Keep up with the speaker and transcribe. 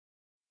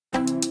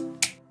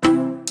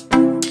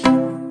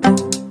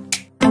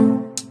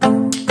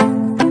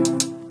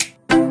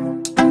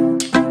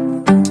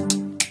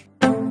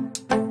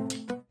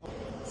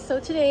So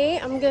today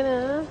I'm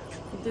gonna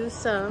do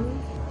some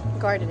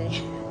gardening.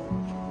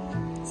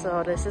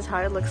 So this is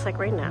how it looks like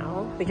right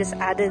now. We just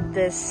added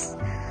this,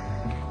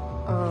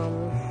 I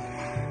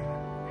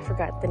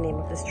forgot the name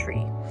of this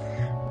tree.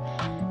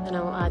 And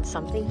I'll add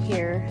something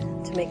here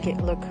to make it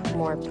look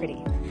more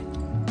pretty.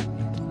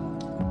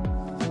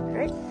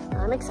 Alright,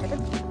 I'm excited.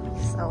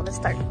 So let's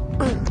start.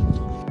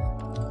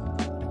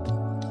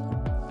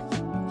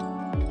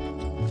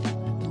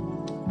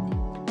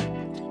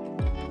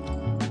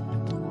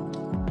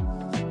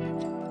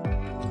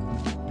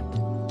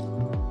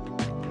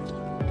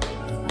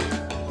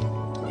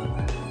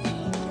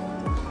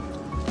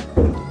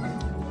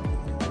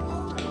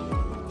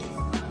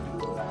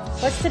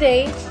 What's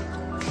today?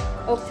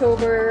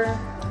 October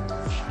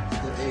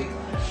the 8th.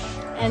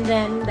 And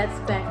then that's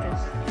Becca.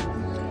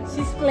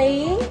 She's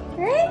playing,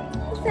 right?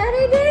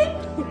 Saturday?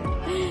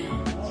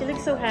 She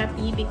looks so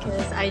happy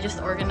because I just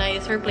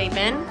organized her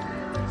playpen.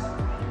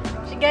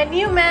 She got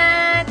new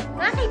mat.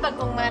 Hi,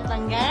 bagong mat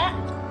lang ga.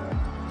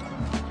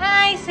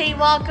 Hi, say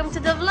welcome to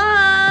the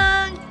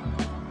vlog.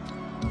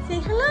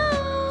 Say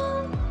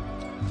hello.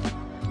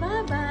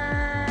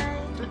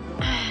 Bye-bye.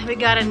 We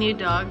got a new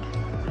dog.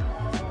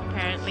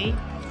 Apparently.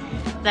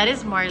 That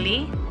is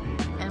Marley,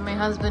 and my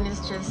husband is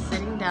just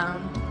sitting down,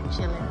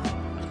 chilling,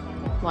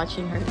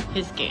 watching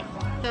his game.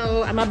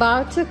 So I'm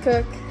about to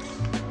cook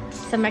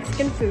some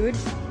Mexican food.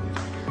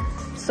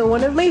 So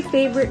one of my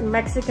favorite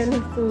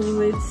Mexican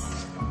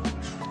foods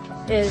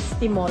is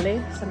timole.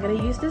 So I'm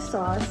gonna use this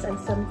sauce and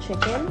some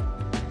chicken.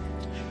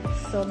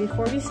 So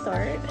before we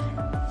start,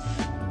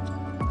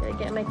 I'm gonna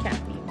get my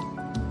caffeine.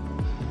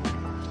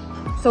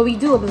 So we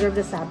do observe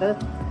the Sabbath.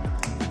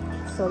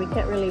 So we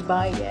can't really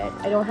buy yet.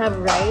 I don't have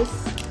rice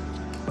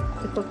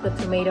to cook the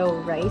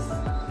tomato rice.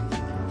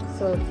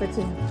 So for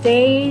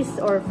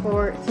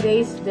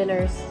today's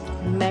dinner's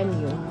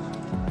menu,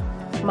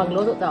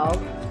 magluto daw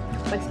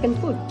Mexican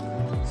food.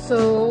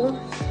 So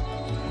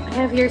I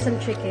have here some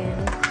chicken.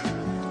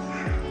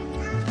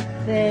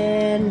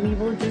 Then we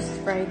will just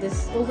fry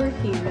this over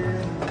here.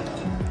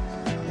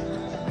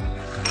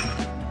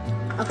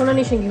 Ako na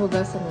ni siyang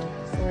gihugasan eh.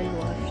 It's already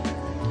washed.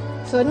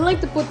 So I don't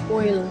like to put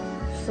oil.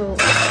 So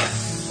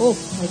oh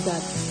my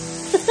god.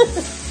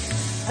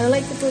 I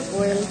like to put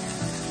oil.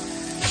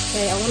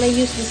 Okay, I want to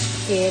use the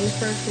skin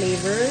for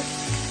flavor.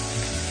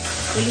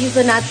 We'll use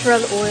the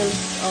natural oils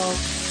of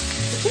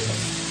the chicken.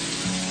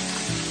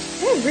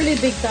 They have really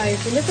big thighs.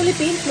 In the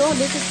Philippines, no,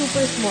 this is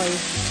super small.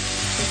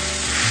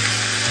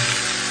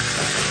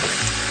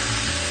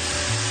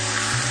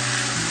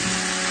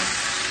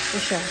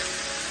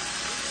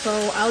 So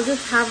I'll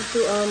just have to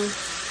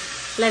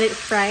let it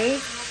fry,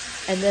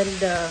 and then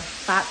the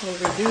fat will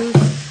reduce.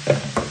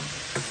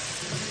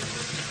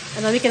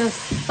 And then we can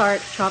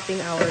start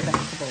chopping our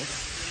vegetables.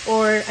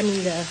 Or, I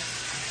mean, the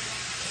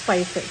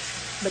spices.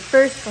 But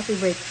first, coffee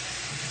break.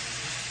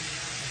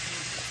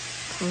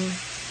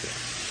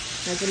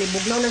 Medyo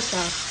libugnaw na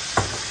siya.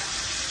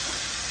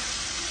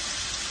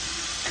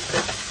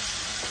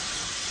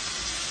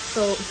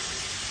 So,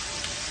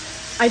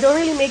 I don't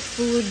really make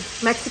food,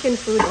 Mexican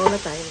food all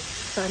the time.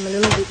 So I'm a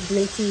little bit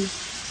guilty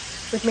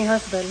with my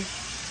husband.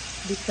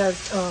 Because,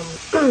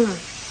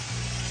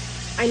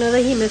 I know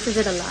that he misses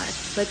it a lot,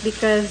 but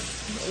because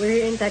we're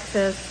in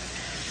Texas,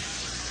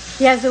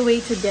 he has a way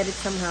to get it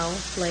somehow,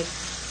 like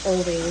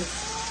always.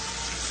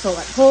 So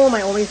at home,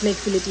 I always make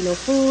Filipino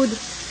food,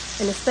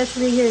 and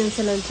especially here in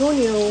San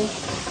Antonio,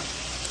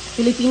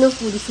 Filipino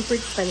food is super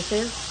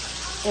expensive,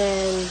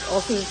 and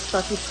also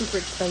stuff is super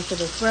expensive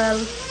as well.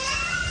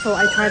 So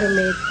I try to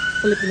make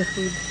Filipino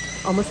food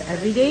almost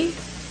every day.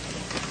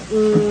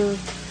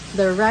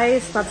 The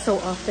rice, not so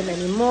often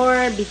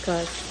anymore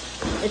because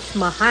it's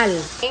mahal.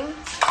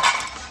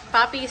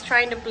 Papi is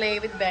trying to play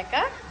with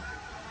Becca.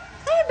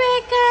 Hi,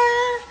 Becca.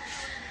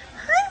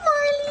 Hi,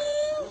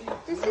 Marley.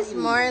 This is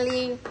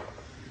Marley.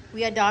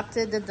 We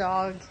adopted the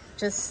dog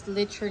just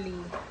literally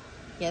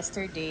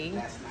yesterday.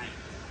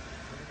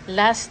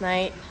 Last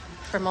night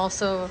from a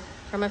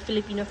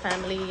Filipino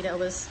family that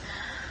was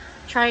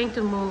trying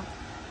to move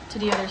to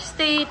the other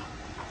state.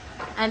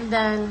 And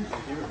then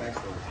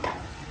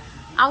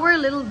our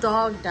little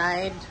dog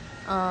died.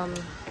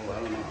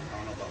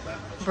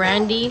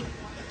 Brandy.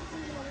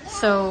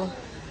 So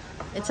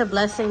it's a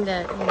blessing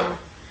that, you know,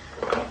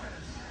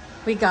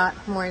 we got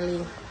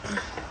Morley.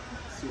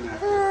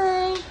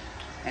 Hi.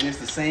 And it's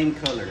the same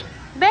color.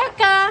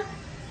 Becca.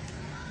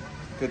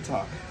 Good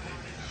talk.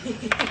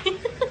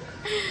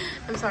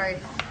 I'm sorry.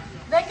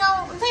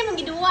 Becca, what's your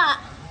ginawa?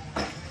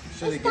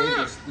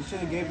 You should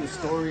have gave the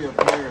story of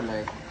her,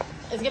 like.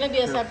 It's gonna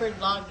be a separate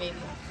vlog, baby.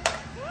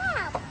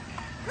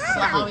 So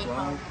how we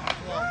found.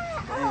 Yeah.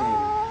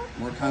 Hey,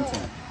 more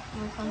content.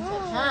 More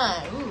content.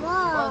 Huh? Ooh,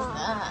 what's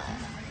that?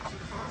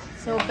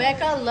 So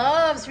Becca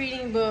loves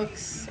reading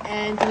books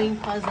and doing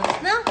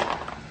puzzles. No?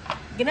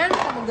 Ganun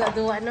ka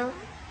magagawa, no?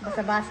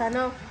 Basa-basa,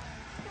 no?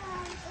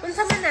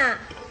 Unsa man na?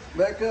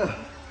 Becca.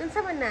 Unsa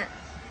man na?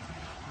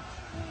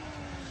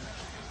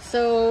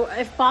 So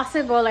if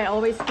possible, I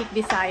always speak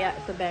Bisaya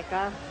to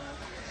Becca,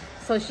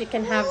 so she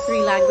can have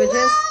 3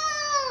 languages.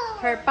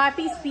 Her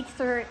papi speaks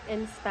to her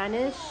in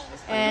Spanish,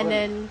 and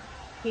then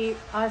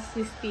us,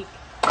 we speak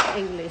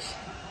English.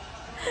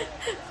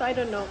 So I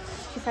don't know.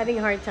 She's having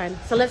a hard time.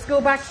 So let's go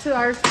back to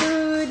our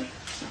food.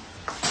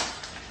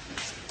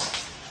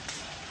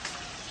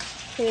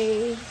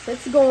 Okay, so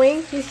it's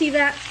going. You see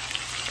that?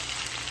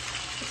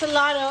 It's a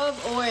lot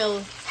of oil.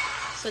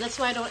 So that's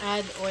why I don't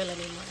add oil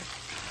anymore.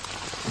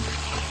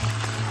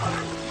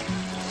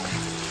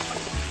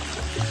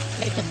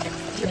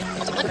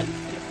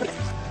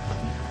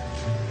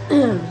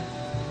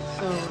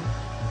 So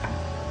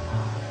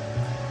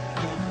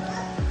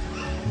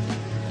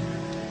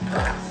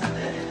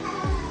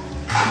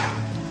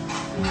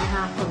and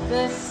half of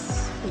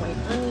this white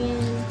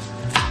onion.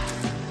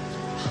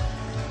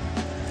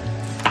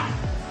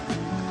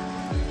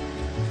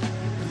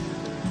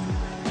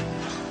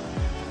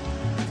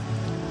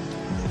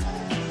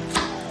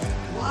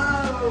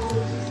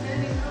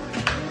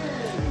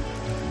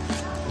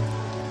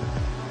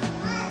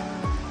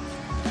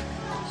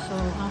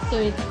 After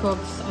it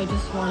cooks, I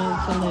just wanted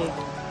to like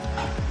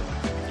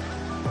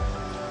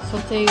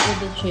saute with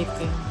the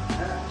chicken.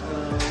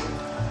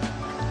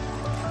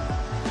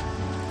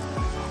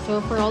 So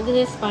for all the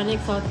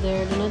Hispanics out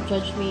there, do not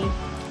judge me.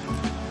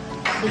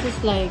 This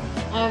is like,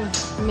 I've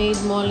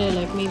made mole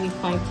like maybe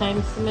 5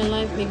 times in my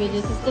life. Maybe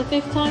this is the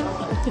 5th time.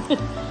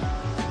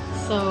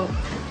 So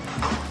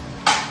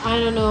I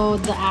don't know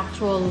the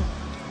actual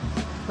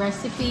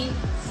recipe.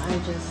 I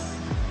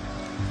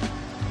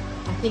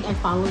think I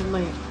followed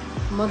my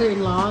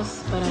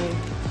mother-in-law's, but I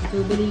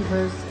do believe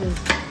hers is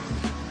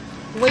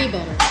way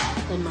better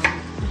than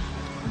mine.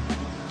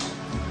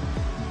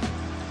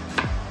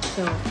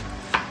 So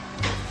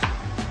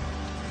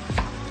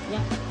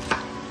yeah,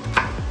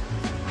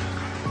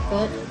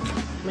 but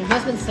my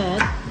husband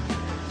said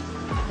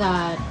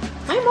that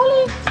my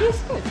mole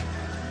tastes good.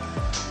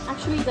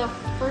 Actually, the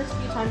first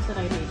few times that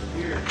I made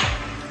it.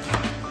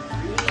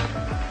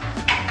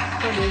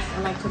 For this,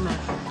 I like to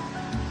mash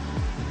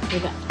it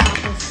with that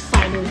apple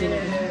cider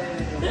vinegar.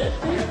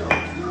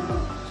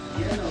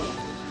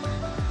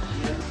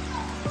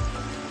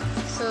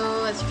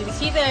 So as you can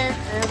see there,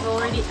 I've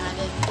already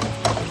added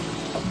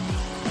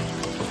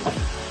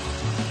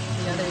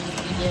the other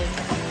ingredients.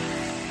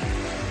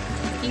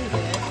 Looking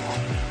good.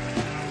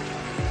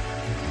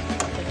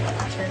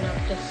 Turn up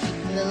the heat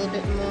a little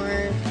bit more.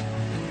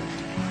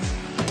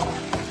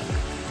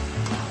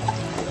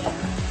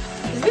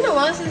 It's been a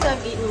while since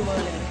I've eaten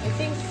mole. I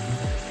think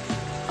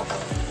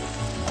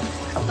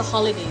the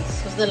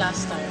holidays was the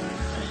last time.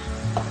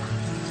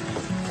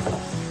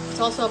 It's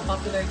also a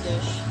popular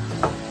dish.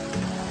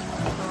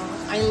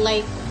 I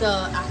like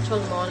the actual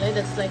mole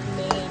that's like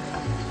made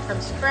from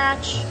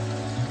scratch.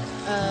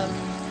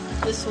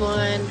 This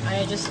one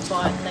I just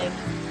bought like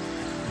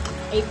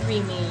a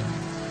pre-made,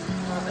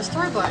 a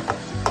store-bought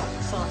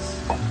sauce,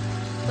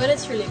 but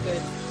it's really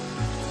good.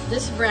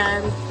 This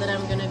brand that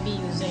I'm gonna be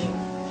using,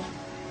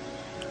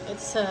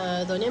 it's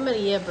a Doña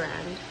Maria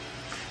brand.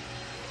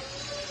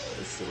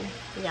 Let's see.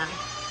 Yeah,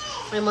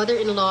 my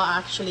mother-in-law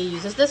actually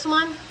uses this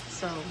one,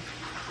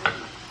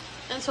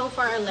 and so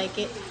far I like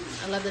it.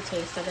 I love the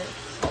taste of it.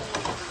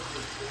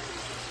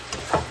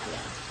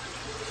 Yeah.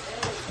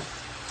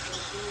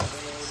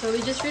 So we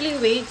just really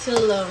wait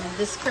till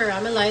this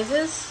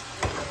caramelizes,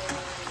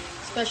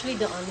 especially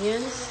the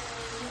onions.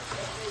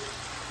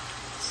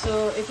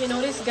 So if you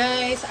notice,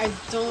 guys, I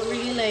don't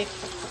really like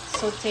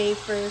saute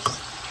first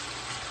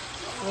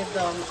with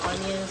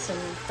onions and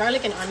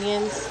garlic and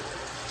onions,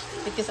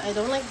 because I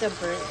don't like the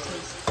burnt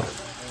taste.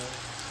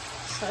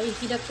 So I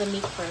heat up the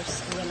meat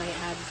first, and then I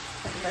add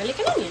garlic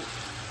and onion.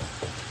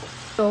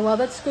 So while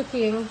that's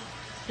cooking,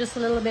 just a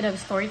little bit of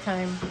story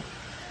time.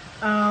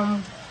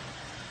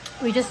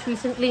 We just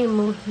recently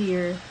moved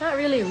here. Not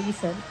really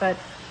recent, but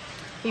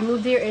we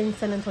moved here in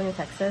San Antonio,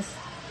 Texas.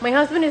 My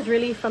husband is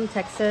really from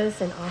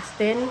Texas and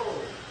Austin,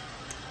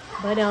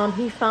 but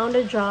he found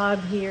a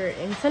job here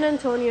in San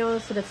Antonio,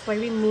 so that's why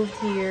we moved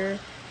here.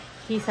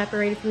 He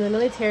separated from the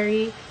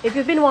military. If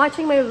you've been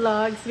watching my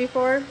vlogs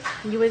before,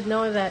 you would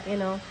know that, you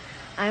know,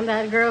 I'm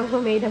that girl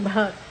who made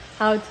about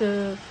how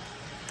to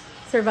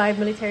survive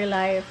military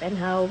life and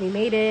how we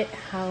made it,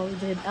 how we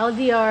did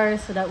LDR.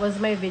 So that was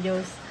my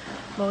videos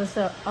most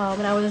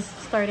when I was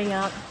starting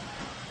out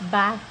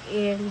back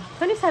in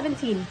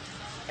 2017.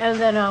 And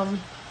then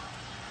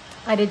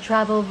I did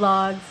travel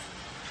vlogs.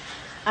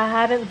 I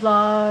haven't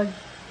vlogged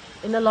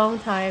in a long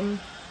time,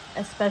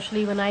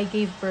 especially when I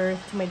gave birth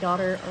to my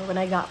daughter or when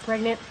I got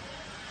pregnant.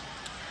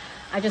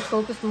 I just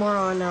focused more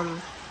on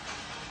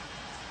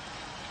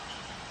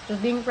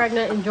just being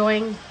pregnant,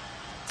 enjoying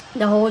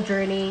the whole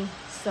journey.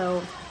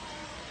 So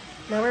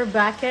now we're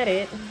back at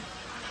it.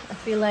 I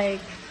feel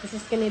like this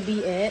is gonna be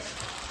it.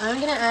 I'm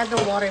gonna add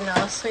the water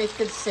now so it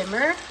could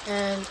simmer,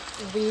 and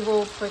we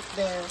will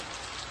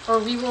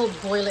we will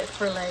boil it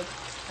for like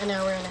an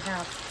hour and a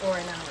half or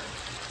an hour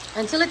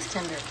until it's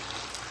tender.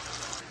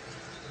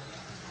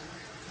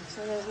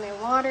 So there's my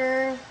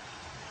water.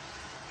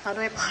 How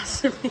do I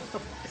possibly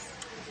know this?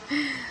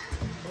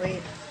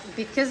 Wait,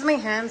 because my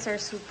hands are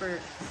super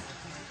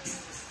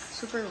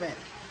wet.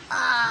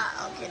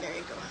 Ah, okay, there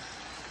you go.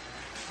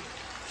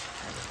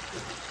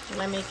 Can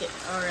I make it?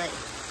 All right.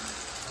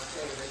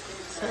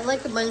 So I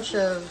like a bunch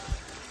of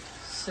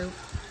soup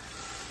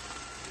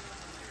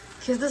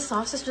because the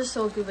sauce is just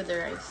so good with the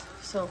rice.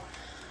 So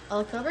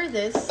I'll cover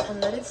this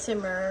and let it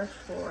simmer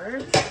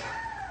for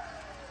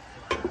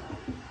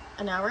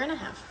an hour and a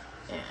half.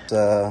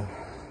 And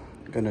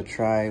gonna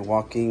try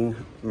walking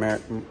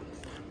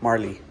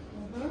Marley.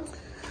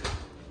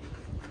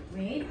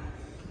 Wait.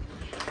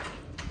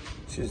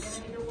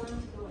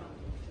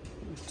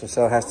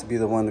 Giselle has to be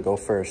the one to go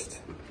first,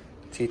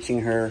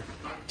 teaching her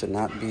to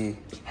not be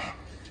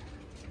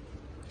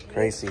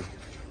crazy.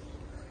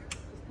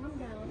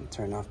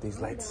 Turn off these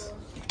lights.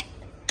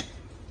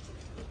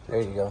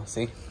 There you go.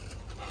 See?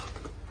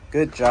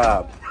 Good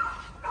job.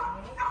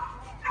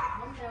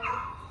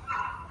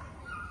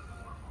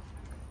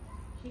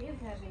 She is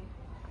heavy.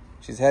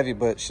 She's heavy,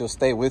 but she'll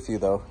stay with you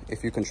though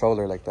if you control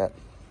her like that.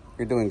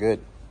 You're doing good.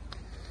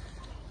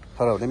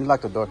 Hold on, let me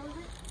lock the door.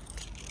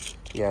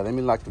 Yeah, let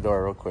me lock the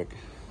door real quick.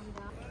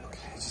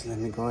 Okay, just let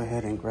me go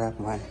ahead and grab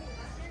my...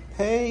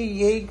 Hey,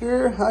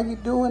 Jaeger, how you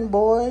doing,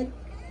 boy?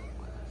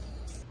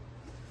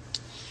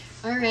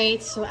 All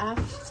right, so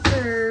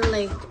after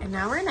like an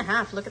hour and a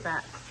half, look at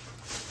that.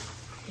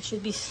 It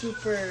should be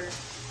super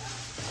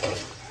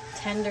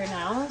tender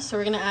now. So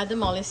we're gonna add the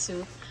mole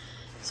soup.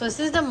 So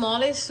since the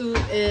mole soup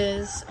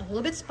is a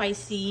little bit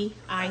spicy,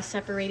 I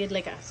separated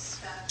like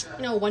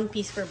one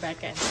piece for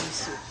Becca and some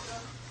soup.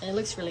 And it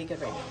looks really good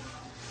right now.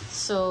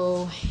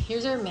 So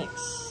here's our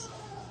mix.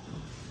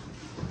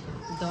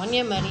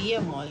 Doña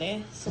Maria mole.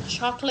 It's a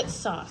chocolate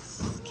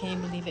sauce.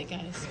 Can't believe it,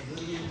 guys.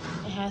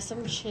 It has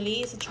some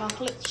chili. It's a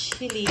chocolate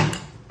chili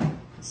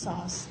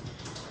sauce.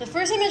 The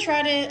first time I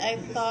tried it, I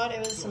thought it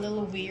was a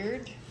little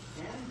weird.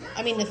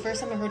 I mean, the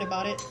first time I heard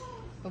about it.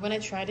 But when I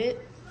tried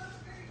it,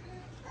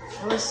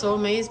 I was so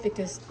amazed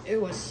because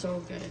it was so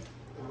good.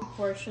 A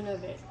portion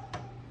of it.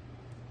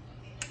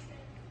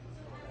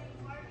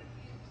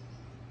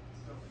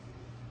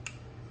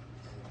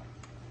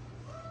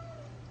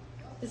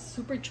 It's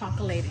super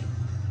chocolatey.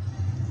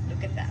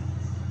 Look at that.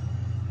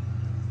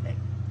 Like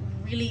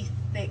really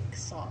thick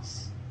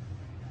sauce.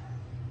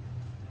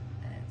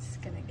 And it's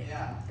gonna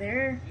get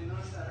there.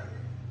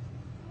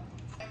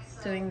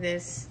 Doing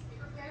this,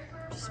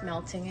 just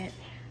melting it.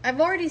 I've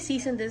already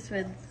seasoned this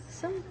with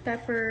some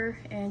pepper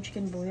and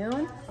chicken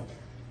bouillon.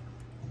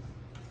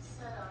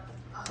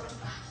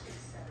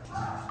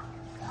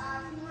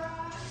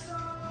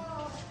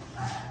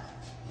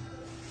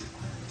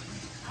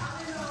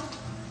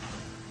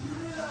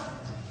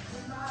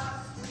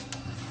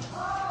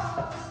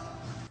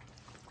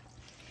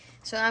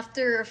 So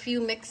after a few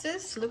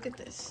mixes, look at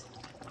this.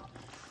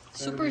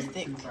 Super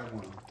thick.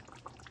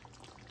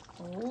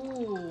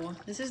 Oh,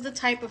 this is the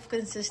type of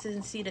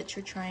consistency that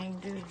you're trying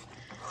to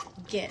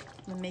get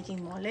when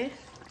making mole.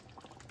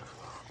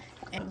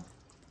 And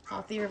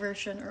healthier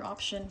version or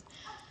option,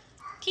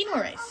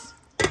 quinoa rice.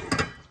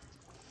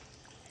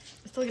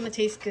 It's still gonna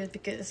taste good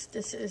because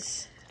this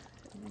is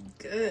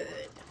good.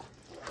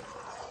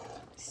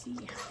 Let's see.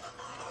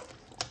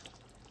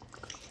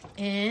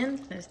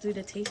 And let's do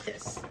the taste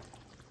test.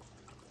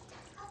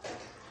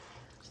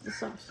 The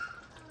sauce.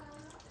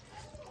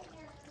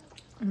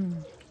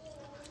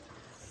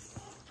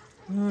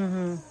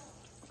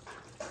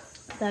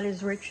 That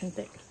is rich and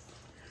thick.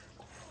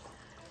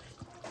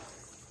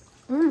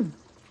 We're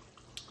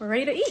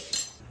ready to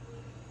eat.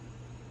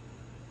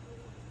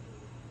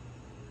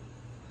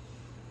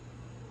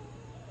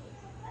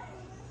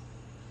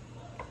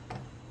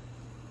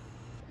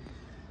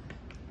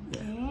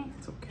 Yeah,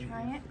 it's okay.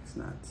 Try it. It's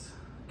not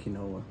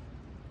quinoa.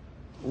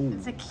 Ooh.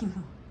 It's a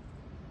quinoa.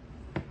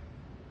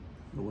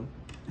 The what?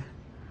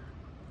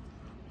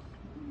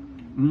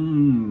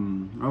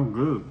 Oh,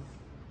 good.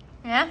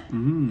 Yeah?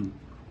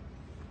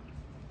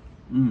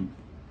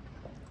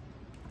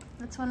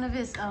 That's one of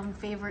his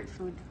favorite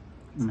food.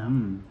 So,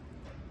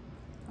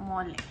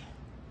 mole.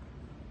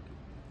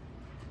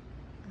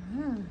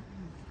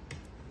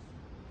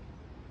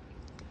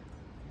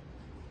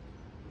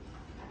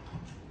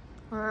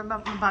 We're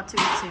about to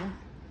eat too.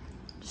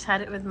 Just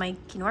had it with my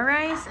quinoa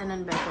rice, and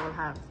then Becca will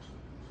have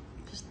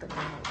just the mole.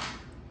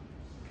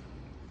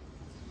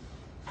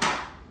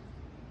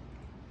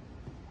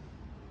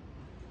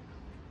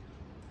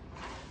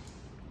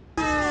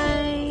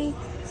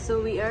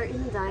 So we are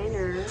in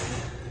diner.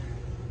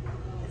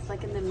 It's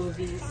like in the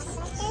movies.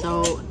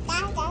 So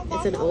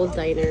it's an old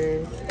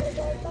diner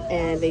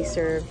and they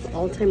serve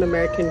all-time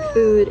American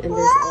food, and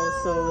there's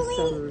also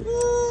some,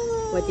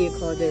 what do you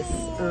call this?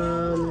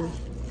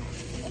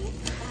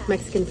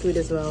 Mexican food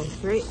as well,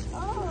 right?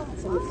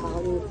 Some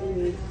Italian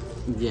food.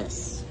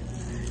 Yes.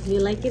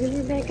 You like it,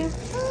 Rebecca?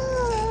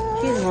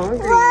 She's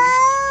hungry.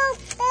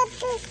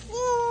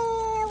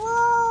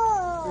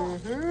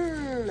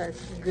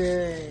 That's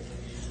good.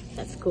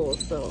 That's cool.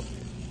 So,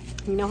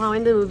 you know how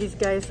in the movies,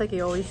 guys, like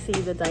you always see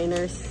the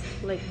diners,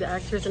 like the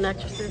actors and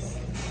actresses,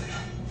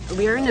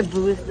 we are in a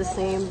booth, the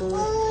same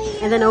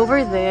booth. And then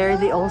over there,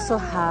 they also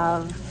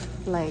have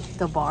like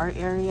the bar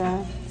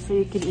area. So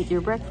you can eat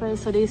your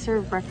breakfast. So they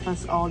serve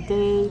breakfast all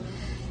day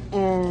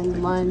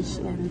and lunch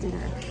and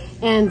dinner.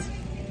 And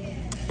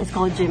it's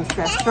called Jim's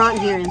Restaurant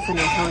here in San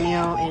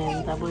Antonio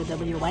in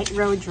WW White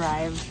Road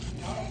Drive.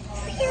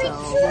 So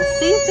let's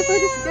see if the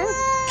food is good.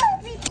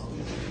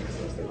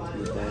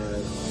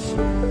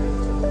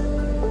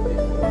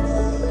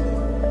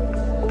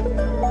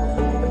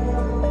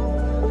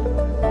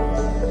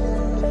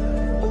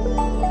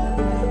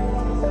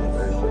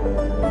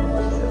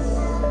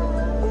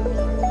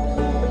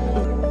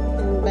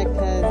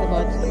 Becca's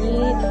about to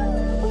eat.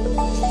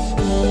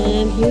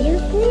 And here's your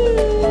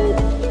food.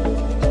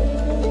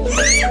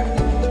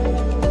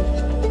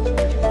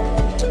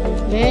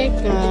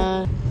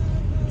 Becca.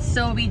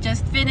 So we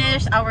just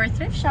finished our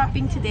thrift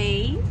shopping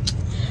today.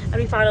 And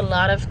we found a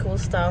lot of cool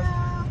stuff,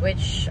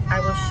 which I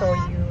will show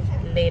you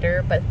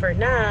later. But for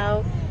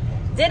now,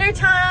 dinner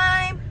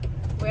time!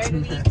 Where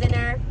do we eat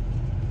dinner?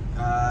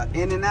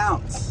 In and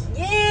out.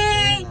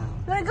 Yay! You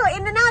wanna go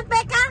in and out,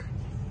 Becca?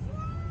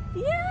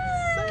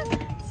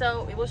 Yeah!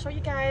 So we will show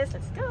you guys.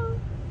 Let's go.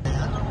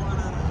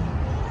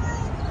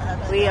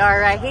 We are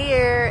right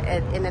here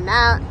at In and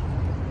Out.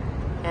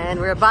 And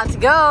we're about to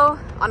go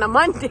on a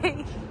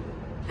Monday.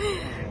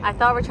 I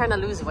thought we're trying to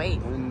lose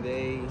weight.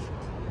 Monday.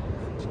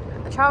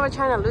 I thought we're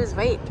trying to lose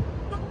weight.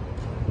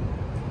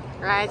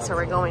 Right, so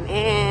we're going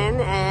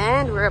in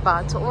and we're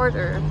about to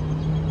order.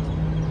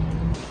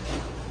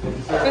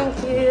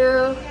 Thank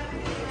you.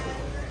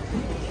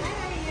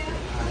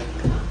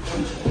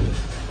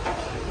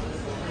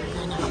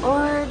 I'm gonna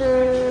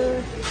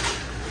order.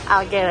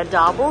 I'll get a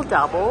double.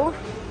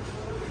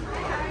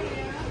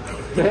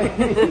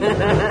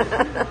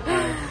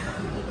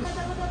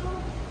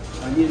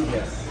 Onion,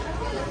 yes.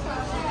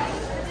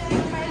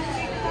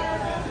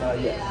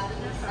 Yes.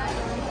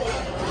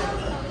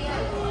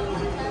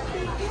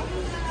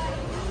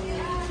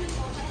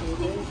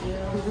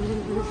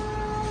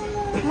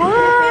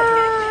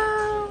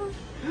 Wow!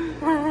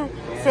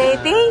 Say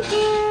thank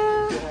you.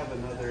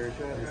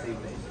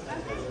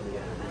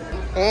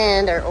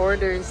 And our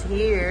orders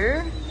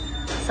here.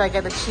 So I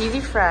got the cheesy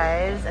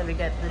fries and we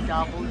got the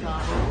double.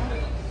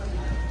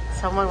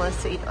 Someone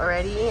wants to eat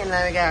already, and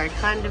then we got our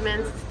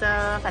condiments and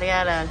stuff. I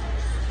got a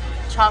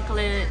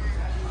chocolate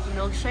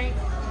milkshake.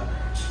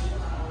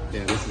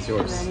 Yeah, this is And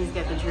yours. then he's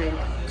got the drink.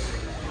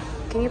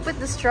 Can you put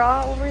the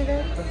straw over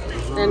there?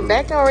 And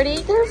Becca already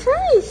ate their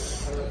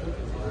fries.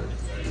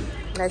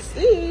 Let's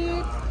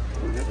eat.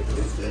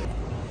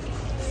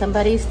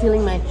 Somebody's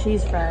stealing my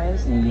cheese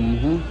fries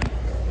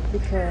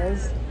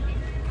because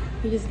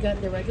he just got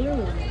the regular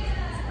one.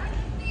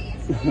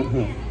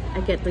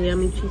 I get the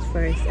yummy cheese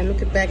fries. And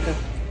look at Becca.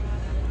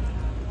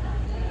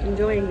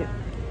 Enjoying it.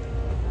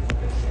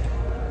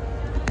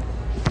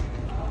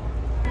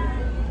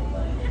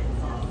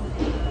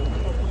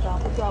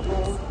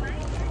 Double.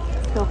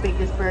 So big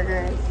this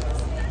burger is.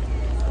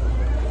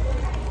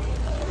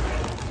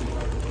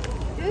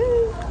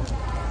 Ooh.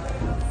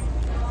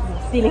 I'm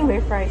stealing my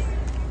fries.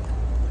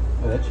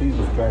 Oh, that cheese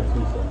is dry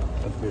too, so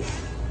that's good.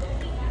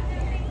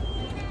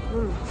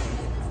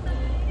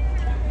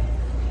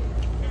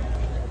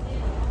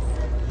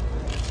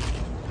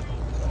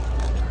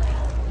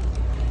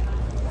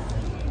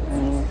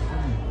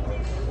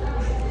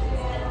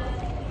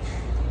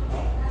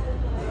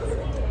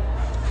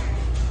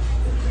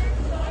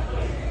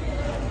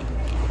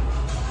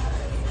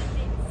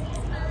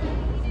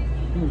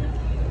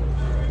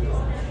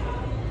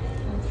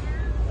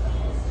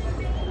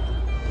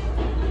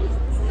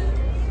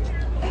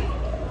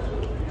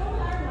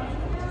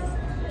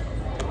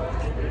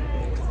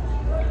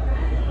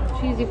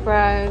 Cheesy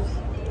fries.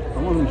 I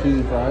want some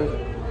cheesy fries.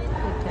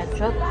 With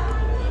ketchup.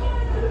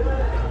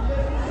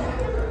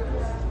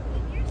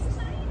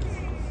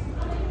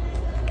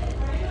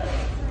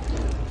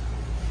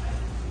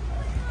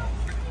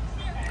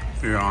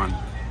 You're on.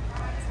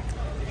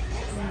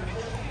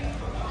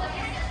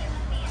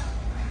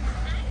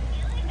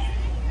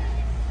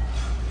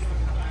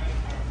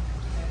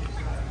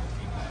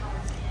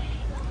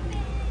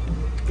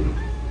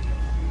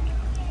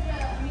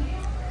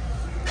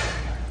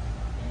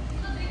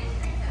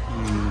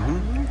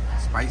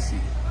 Spicy.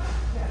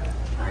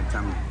 Right,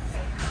 tell me.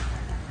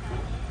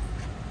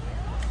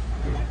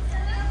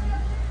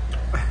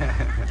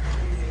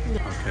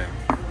 Okay.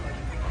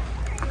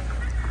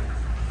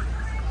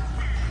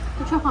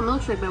 The chocolate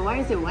milkshake, but why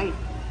is it white?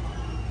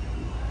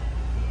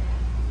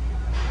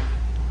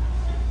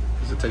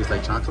 Does it taste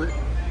like chocolate?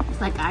 It's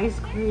like ice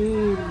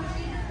cream.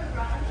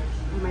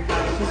 Oh my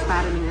god, it's just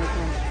fattening right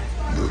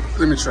there.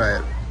 Let me try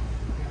it.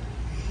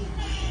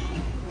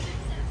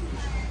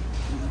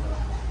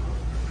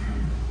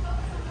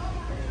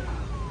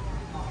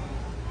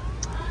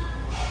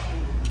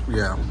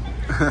 Yeah.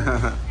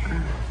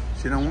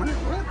 She don't want it?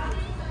 What?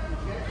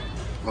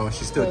 Oh,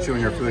 she's still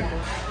chewing her food.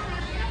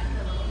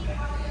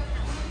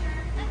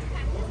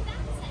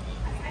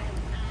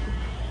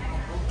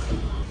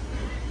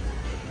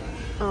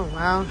 Oh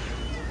wow.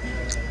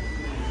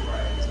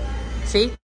 See?